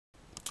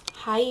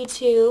Hi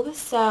YouTube.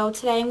 So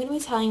today I'm going to be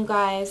telling you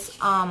guys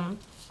a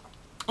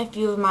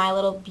few of my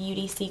little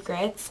beauty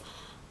secrets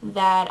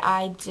that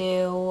I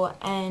do.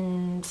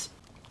 And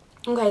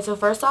okay, so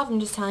first off, I'm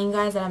just telling you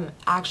guys that I'm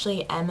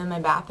actually in my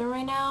bathroom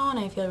right now and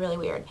I feel really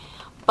weird.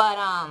 But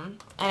and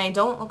I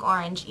don't look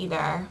orange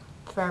either,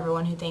 for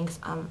everyone who thinks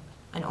I'm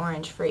an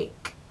orange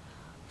freak.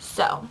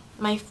 So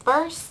my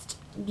first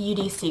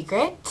beauty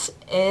secret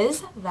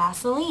is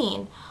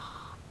Vaseline.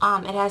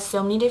 It has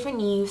so many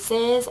different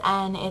uses,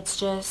 and it's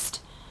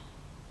just,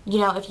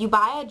 if you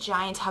buy a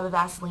giant tub of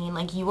Vaseline,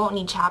 like, you won't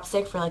need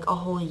chapstick for like a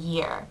whole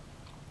year.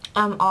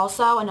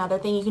 Also, another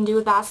thing you can do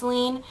with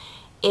Vaseline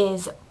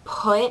is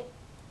put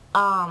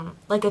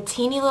like a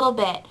teeny little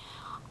bit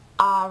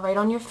right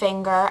on your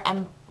finger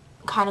and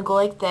kind of go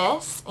like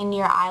this in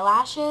your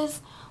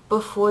eyelashes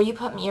before you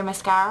put your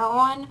mascara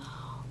on,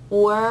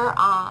 or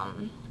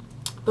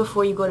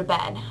before you go to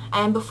bed.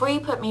 And before you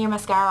put your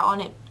mascara on,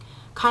 it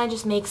kind of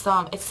just makes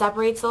them, it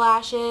separates the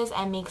lashes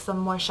and makes them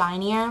more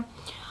shinier.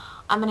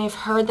 And I've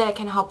heard that it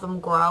can help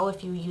them grow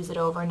if you use it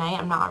overnight.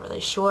 I'm not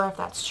really sure if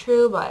that's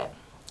true, but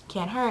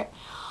can't hurt.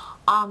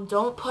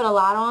 Don't put a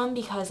lot on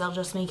because it'll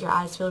just make your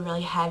eyes feel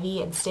really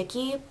heavy and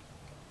sticky.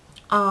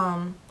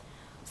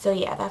 So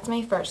yeah, that's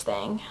my first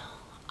thing.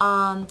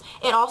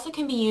 It also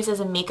can be used as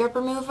a makeup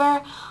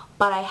remover,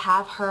 but I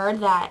have heard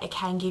that it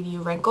can give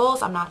you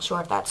wrinkles. I'm not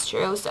sure if that's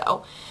true,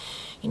 so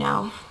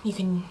you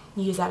can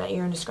use that at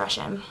your own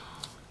discretion.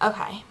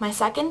 Okay, my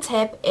second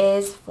tip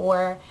is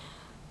for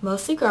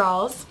mostly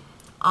girls.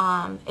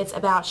 It's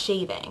about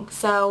shaving.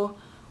 So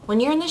when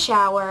you're in the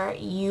shower,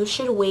 you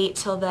should wait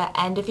till the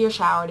end of your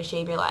shower to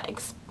shave your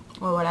legs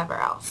or whatever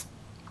else.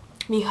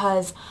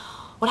 Because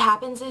what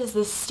happens is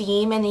the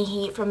steam and the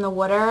heat from the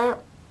water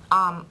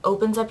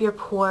opens up your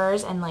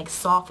pores and like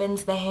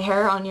softens the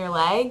hair on your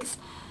legs.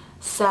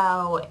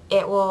 So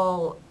it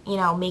will,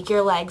 make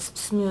your legs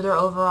smoother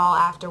overall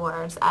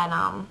afterwards.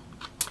 And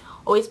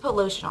always put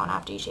lotion on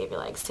after you shave your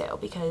legs too,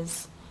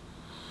 because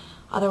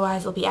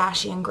otherwise it'll be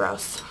ashy and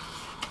gross.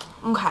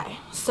 Okay,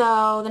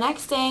 so the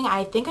next thing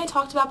I think I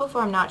talked about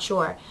before, I'm not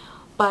sure,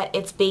 but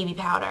it's baby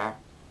powder.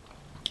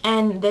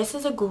 And this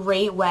is a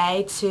great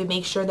way to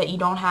make sure that you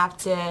don't have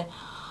to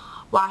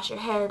wash your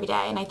hair every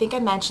day. And I think I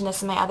mentioned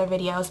this in my other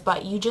videos,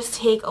 but you just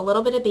take a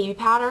little bit of baby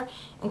powder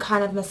and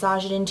kind of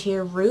massage it into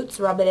your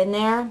roots, rub it in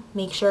there,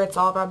 make sure it's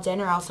all rubbed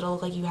in or else it'll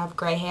look like you have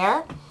gray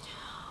hair.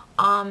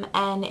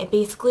 And it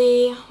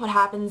basically, what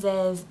happens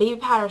is baby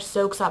powder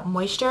soaks up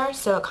moisture,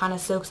 so it kind of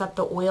soaks up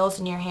the oils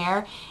in your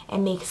hair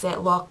and makes it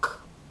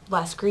look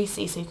less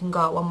greasy, so you can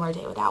go one more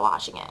day without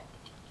washing it.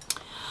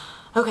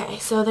 Okay,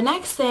 so the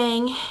next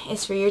thing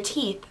is for your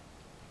teeth,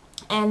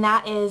 and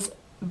that is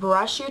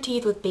brush your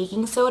teeth with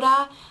baking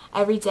soda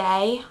every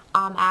day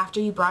after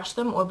you brush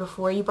them or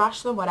before you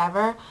brush them,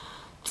 whatever,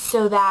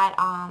 so that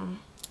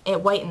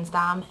it whitens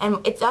them. And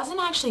it doesn't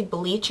actually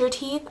bleach your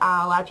teeth.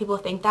 A lot of people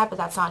think that, but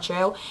that's not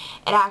true.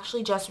 It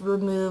actually just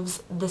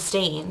removes the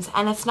stains.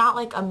 And it's not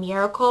like a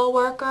miracle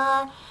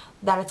worker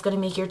that it's going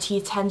to make your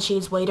teeth 10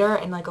 shades whiter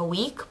in like a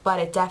week, but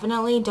it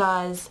definitely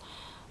does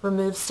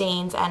remove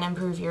stains and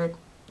improve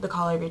the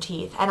color of your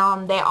teeth.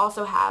 And they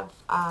also have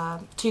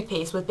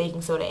toothpaste with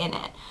baking soda in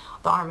it.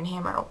 The Arm &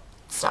 Hammer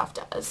stuff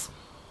does.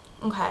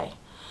 Okay.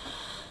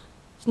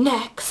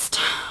 Next,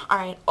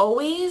 alright,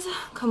 always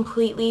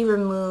completely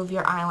remove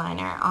your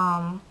eyeliner.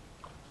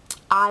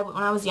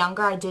 When I was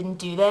younger, I didn't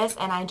do this,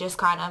 and I just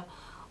kind of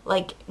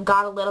like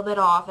got a little bit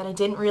off, and I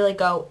didn't really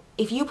go,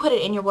 if you put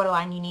it in your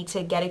waterline, you need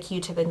to get a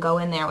Q-tip and go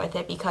in there with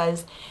it,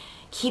 because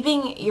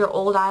keeping your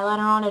old eyeliner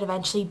on, it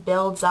eventually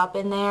builds up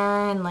in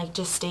there and like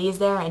just stays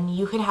there, and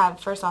you can have,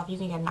 first off, you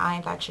can get an eye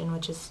infection,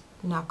 which is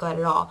not good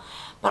at all,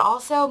 but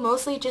also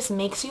mostly it just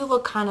makes you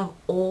look kind of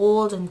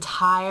old and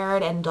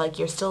tired and like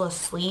you're still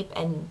asleep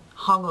and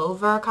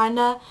hungover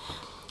kinda.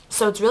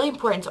 So it's really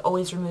important to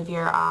always remove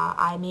your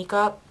eye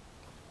makeup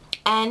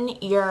and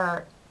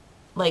your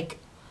like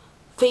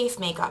face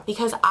makeup,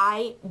 because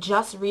I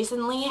just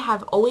recently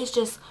have always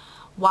just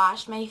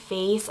washed my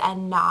face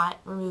and not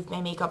removed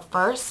my makeup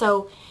first.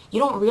 So you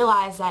don't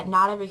realize that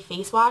not every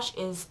face wash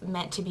is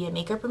meant to be a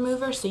makeup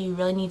remover, so you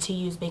really need to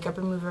use makeup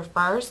remover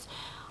first.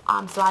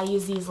 So I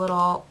use these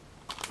little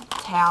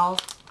towel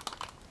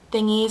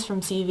thingies from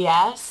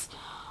CVS.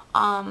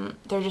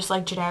 They're just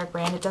like generic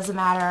brand. It doesn't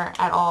matter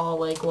at all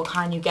like what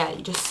kind you get.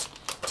 You just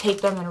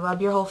take them and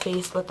rub your whole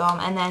face with them,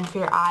 and then for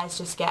your eyes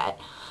just get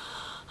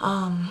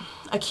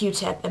a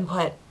Q-tip and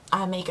put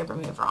a makeup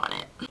remover on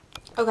it.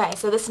 Okay,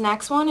 so this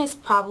next one is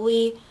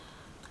probably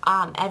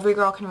every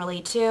girl can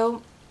relate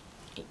to.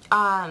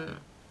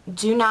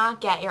 Do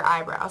not get your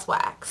eyebrows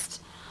waxed.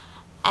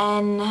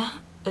 And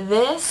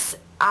this,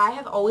 I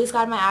have always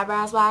gotten my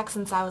eyebrows waxed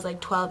since I was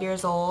like 12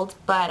 years old,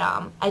 but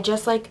I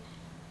just like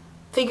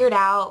figured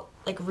out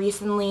like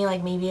recently,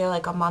 like maybe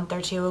like a month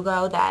or two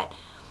ago, that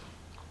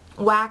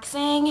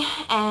waxing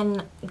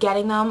and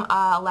getting them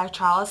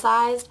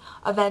electrolyzed,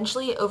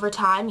 eventually over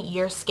time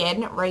your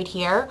skin right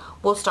here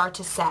will start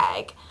to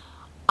sag.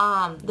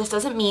 This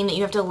doesn't mean that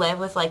you have to live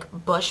with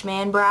like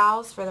Bushman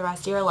brows for the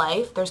rest of your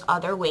life. There's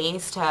other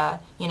ways to,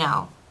 you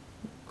know,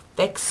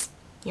 fix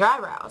your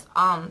eyebrows.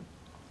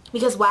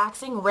 Because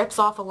waxing rips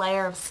off a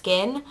layer of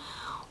skin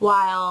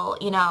while,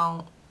 you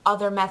know,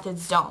 other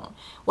methods don't.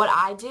 What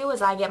I do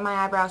is I get my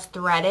eyebrows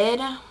threaded,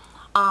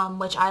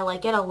 which I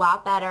like it a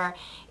lot better.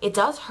 It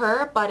does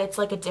hurt, but it's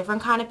like a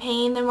different kind of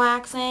pain than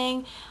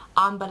waxing,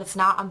 but it's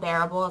not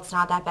unbearable. It's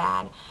not that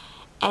bad.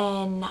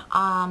 And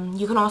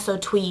you can also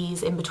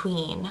tweeze in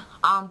between,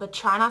 but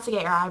try not to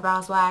get your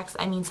eyebrows waxed.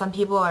 I mean, some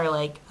people are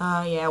like,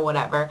 oh yeah,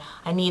 whatever,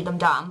 I need them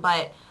done,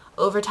 but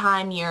over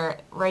time your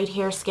right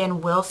here skin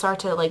will start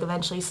to like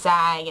eventually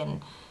sag,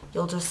 and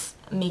you'll just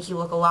make you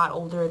look a lot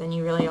older than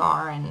you really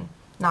are, and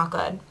not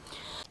good.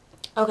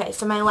 Okay,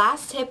 so my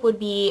last tip would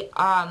be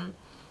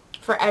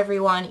for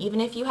everyone,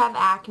 even if you have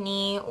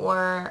acne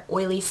or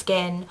oily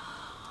skin,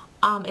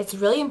 it's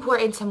really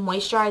important to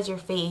moisturize your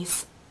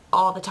face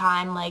all the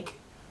time, like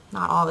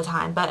not all the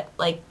time, but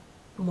like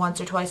once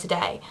or twice a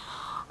day.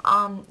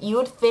 You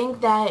would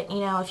think that, you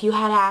know, if you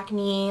had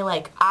acne,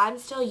 like I'm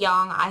still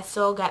young, I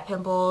still get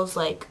pimples,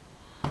 like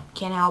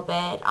can't help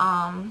it.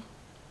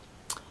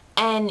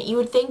 And you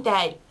would think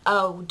that,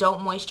 oh, don't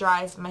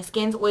moisturize, my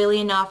skin's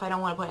oily enough, I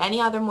don't want to put any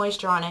other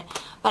moisture on it.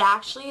 But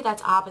actually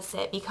that's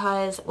opposite,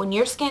 because when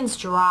your skin's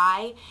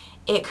dry,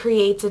 it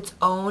creates its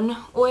own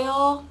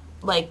oil,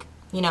 like,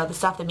 you know, the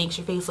stuff that makes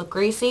your face look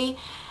greasy.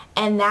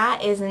 And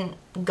that isn't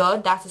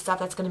good. That's the stuff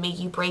that's going to make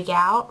you break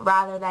out,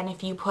 rather than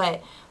if you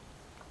put,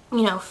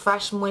 you know,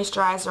 fresh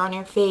moisturizer on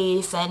your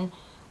face and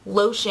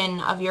lotion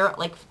of your,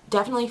 like,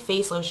 definitely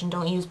face lotion.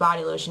 Don't use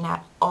body lotion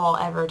at all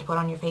ever to put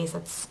on your face.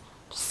 That's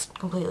just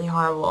completely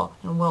horrible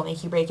and will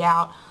make you break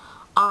out.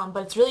 But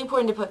it's really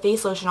important to put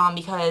face lotion on,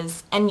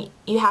 because, and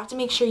you have to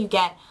make sure you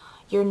get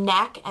your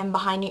neck and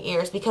behind your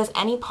ears, because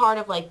any part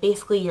of like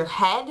basically your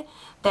head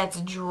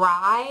that's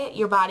dry,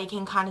 your body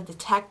can kind of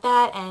detect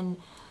that, and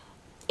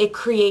it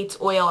creates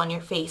oil on your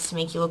face to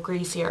make you look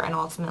greasier and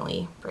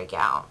ultimately break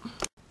out.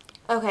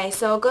 Okay,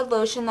 so a good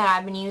lotion that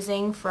I've been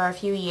using for a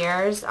few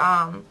years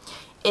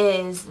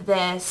is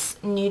this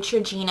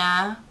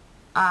Neutrogena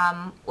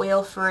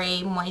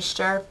oil-free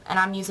moisture, and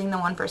I'm using the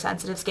one for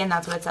sensitive skin.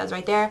 That's what it says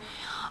right there.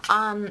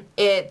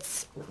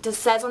 It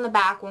just says on the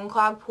back, won't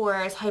clog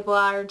pores,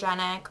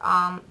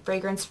 hypoallergenic,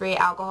 fragrance-free,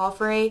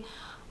 alcohol-free.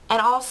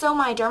 And also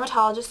my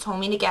dermatologist told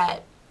me to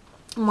get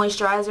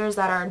moisturizers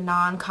that are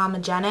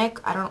non-comedogenic.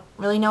 I don't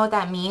really know what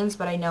that means,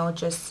 but I know it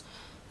just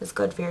is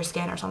good for your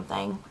skin or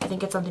something. I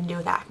think it's something to do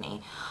with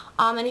acne.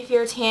 And if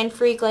you're a tan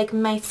freak like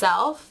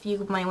myself,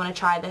 you might want to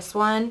try this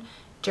one.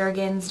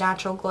 Jergens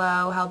Natural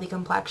Glow Healthy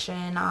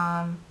Complexion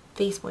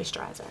Face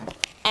Moisturizer.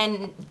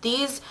 And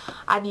these,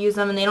 I've used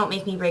them and they don't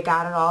make me break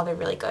out at all. They're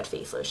really good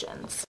face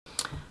lotions.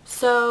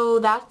 So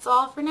that's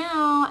all for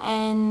now,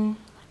 and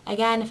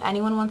again, if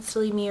anyone wants to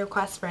leave me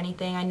requests for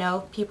anything, I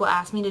know people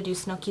asked me to do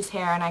Snooki's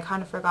hair and I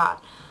kind of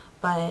forgot,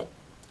 but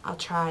I'll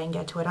try and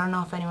get to it. I don't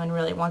know if anyone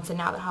really wants it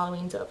now that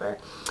Halloween's over.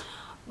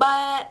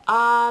 But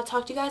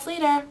talk to you guys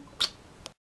later.